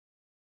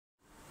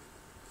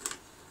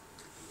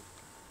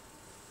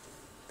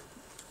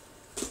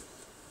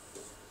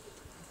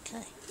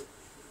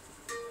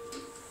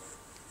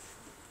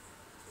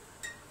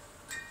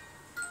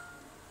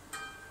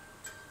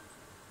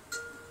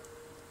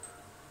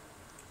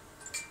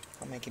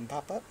I'll make him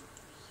pop up.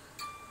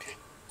 Okay.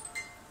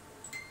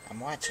 I'm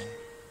watching.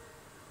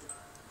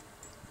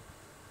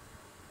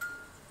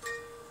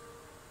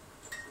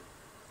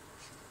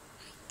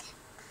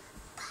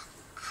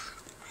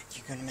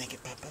 You gonna make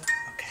it pop up?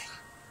 Okay.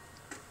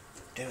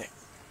 Do it.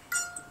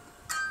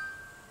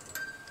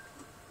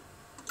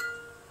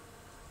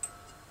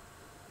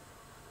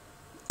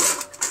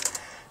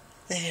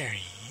 There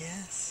he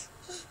is.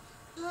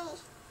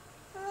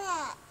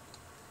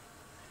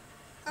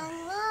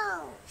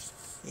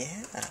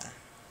 Yeah.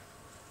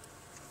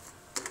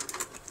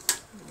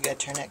 You gotta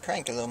turn that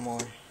crank a little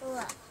more.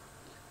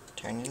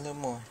 Turn it a little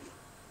more.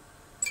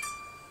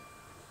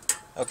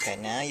 Okay,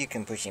 now you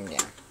can push him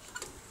down.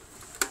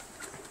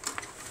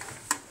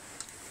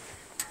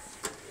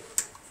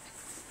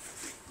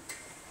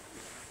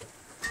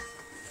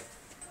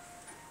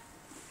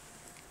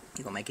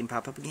 You gonna make him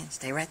pop up again?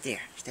 Stay right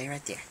there. Stay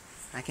right there.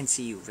 I can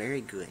see you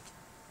very good.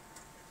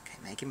 Okay,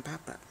 make him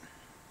pop up.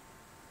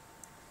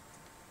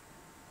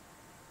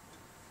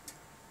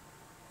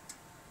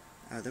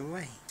 Other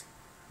way.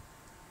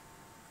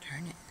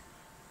 Turn it.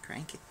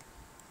 Crank it.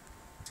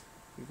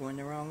 You're going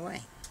the wrong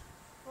way.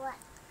 What?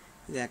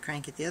 You gotta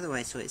crank it the other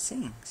way so it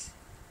sings.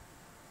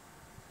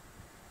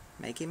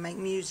 Make it make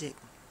music.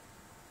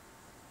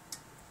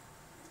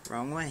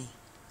 Wrong way.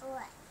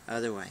 What?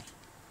 Other way.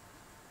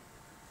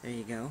 There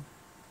you go.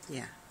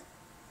 Yeah.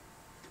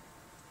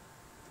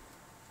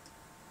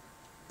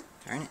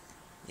 Turn it.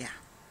 Yeah.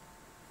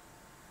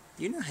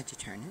 You know how to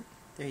turn it.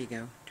 There you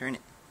go. Turn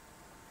it.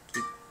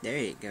 Keep. There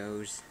it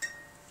goes.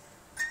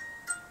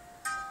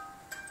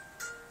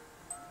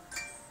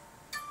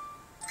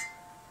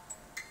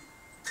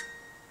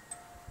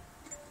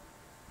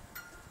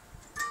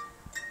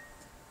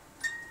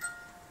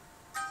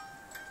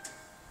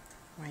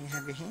 Why you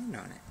have your hand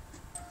on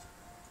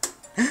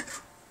it?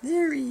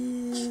 There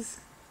he is.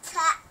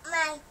 Cut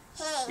my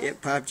hand.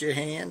 It popped your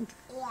hand?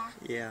 Yeah.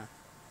 Yeah.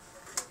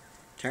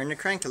 Turn the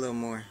crank a little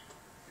more.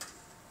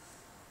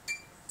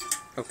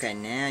 Okay,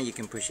 now you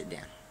can push it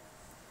down.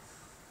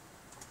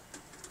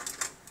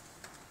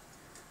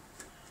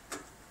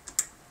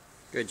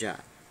 Good job.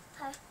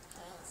 Her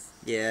hands.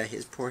 Yeah,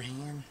 his poor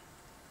hand.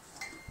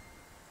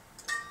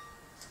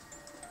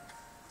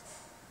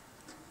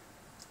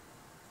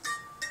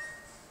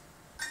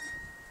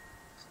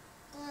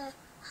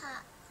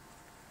 Hot.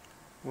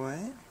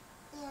 What?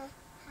 Hot.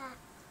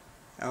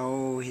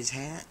 Oh, his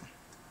hat?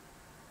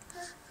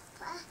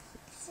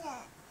 Plastic.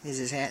 Is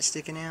his hat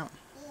sticking out?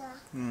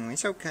 Yeah.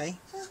 It's okay.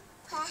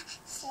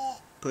 Plastic.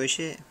 Push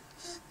it.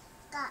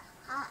 Got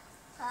hot.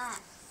 Hot.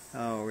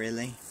 Oh,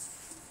 really?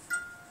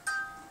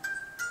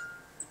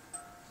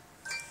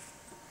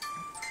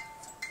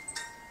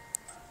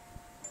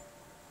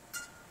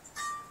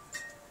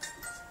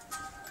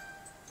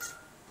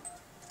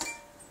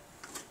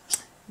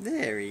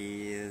 There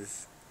he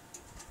is.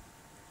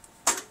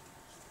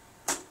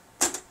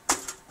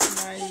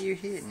 Why are you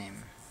hitting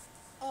him?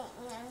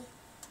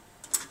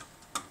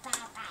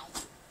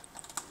 Bye-bye.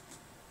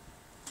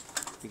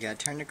 You gotta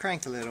turn the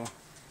crank a little.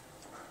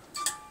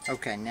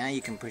 Okay, now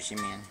you can push him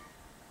in.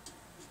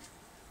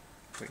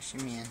 Push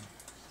him in.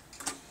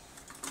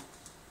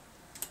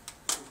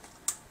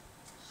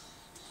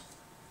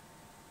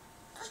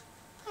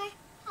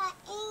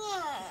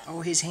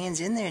 Oh, his hand's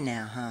in there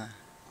now, huh?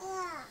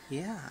 Yeah.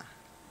 Yeah.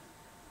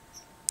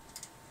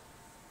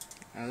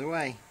 Other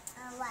way.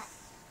 What?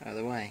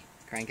 Other way.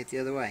 Crank it the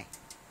other way.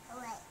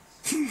 What?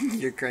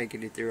 You're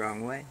cranking it the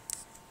wrong way.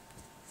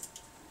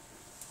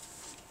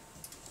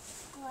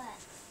 What?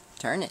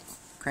 Turn it.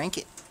 Crank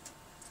it.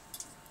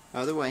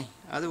 Other way.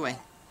 Other way.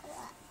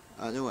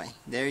 Other way.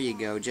 There you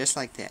go. Just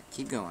like that.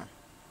 Keep going.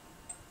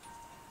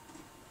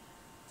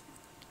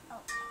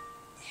 Oh.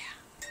 Yeah.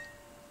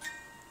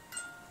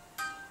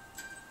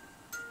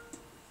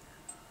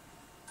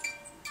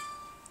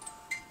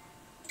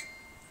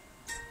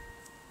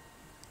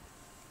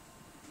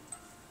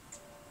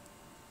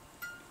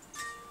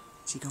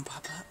 Is he gonna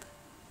pop up?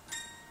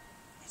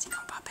 Is he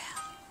gonna pop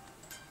out?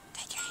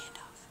 Take your hand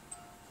off.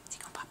 Is he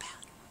gonna pop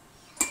out?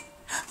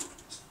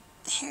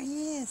 There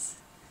he is.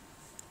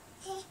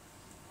 What?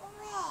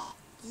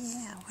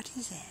 Yeah, what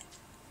is that?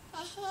 A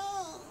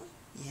hand.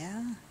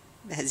 Yeah?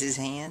 That's his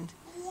hand?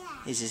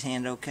 Yeah. Is his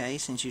hand okay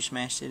since you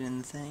smashed it in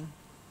the thing?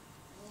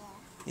 Yeah.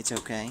 It's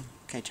okay.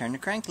 Okay, turn the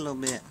crank a little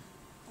bit.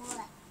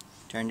 What?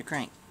 Turn the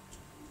crank.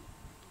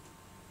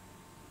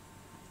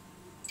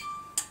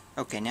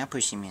 Okay, now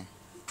push him in.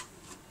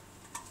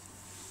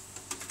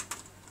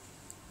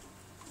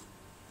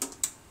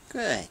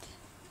 Good.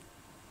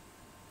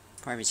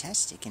 Part of his hat's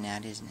sticking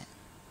out, isn't it?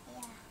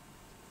 Yeah.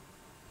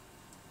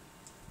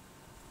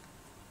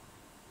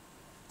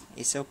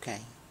 It's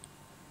okay.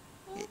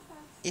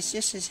 It's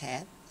just his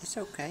hat. It's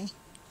okay.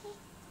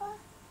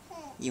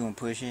 You want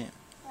to push it?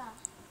 Yeah.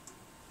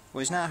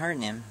 Well, it's not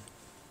hurting him.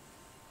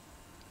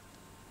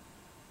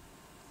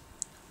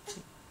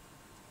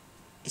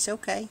 It's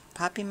okay.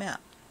 Pop him out.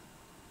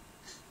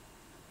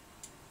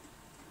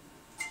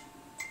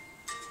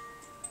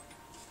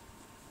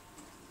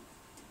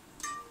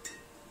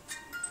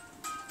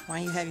 Why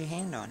you have your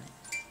hand on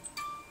it?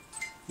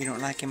 You don't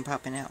like him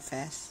popping out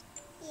fast?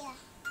 Yeah.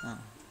 Oh.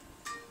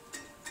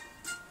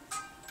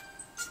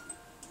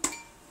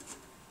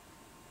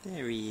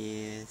 There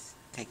he is.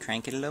 Okay,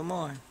 crank it a little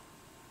more.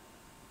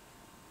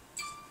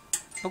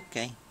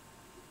 Okay.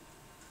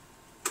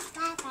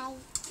 Bye-bye.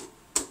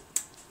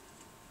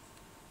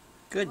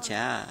 Good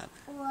job.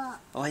 Whoa.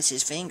 Oh, it's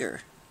his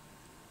finger.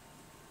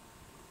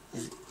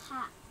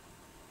 Hot.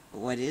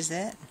 What is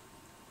that?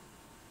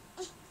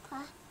 Push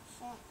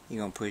it. You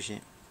gonna push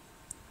it?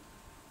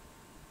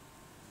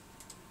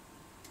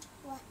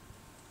 What?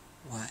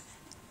 What?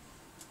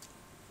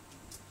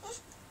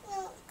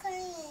 No, cut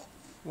it.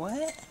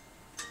 What?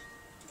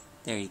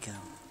 There you go.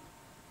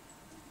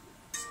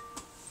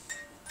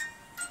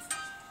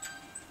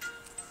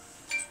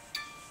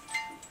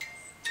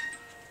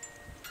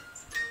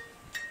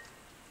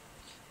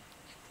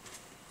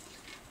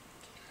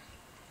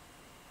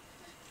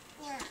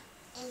 Yeah.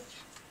 And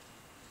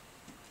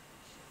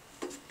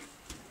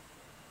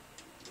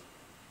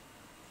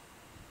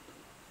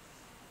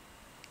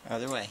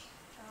Other way.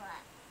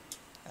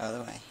 what? Other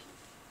way.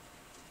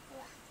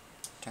 What?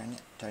 Turn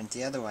it. Turn it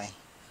the other way.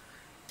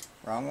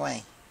 Wrong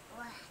way.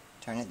 What?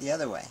 Turn it the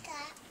other way.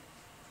 Got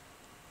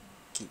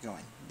Keep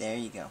going. There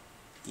you go.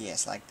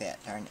 Yes, like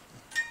that. Turn it.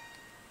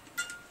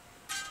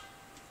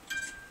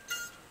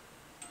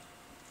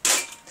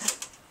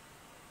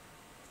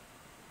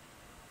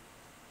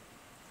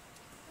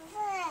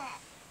 what?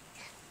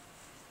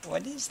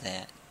 What is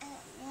that?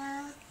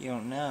 No. You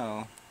don't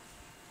know.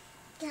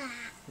 Got.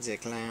 Is it a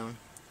clown?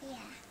 Yeah.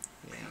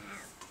 Yeah.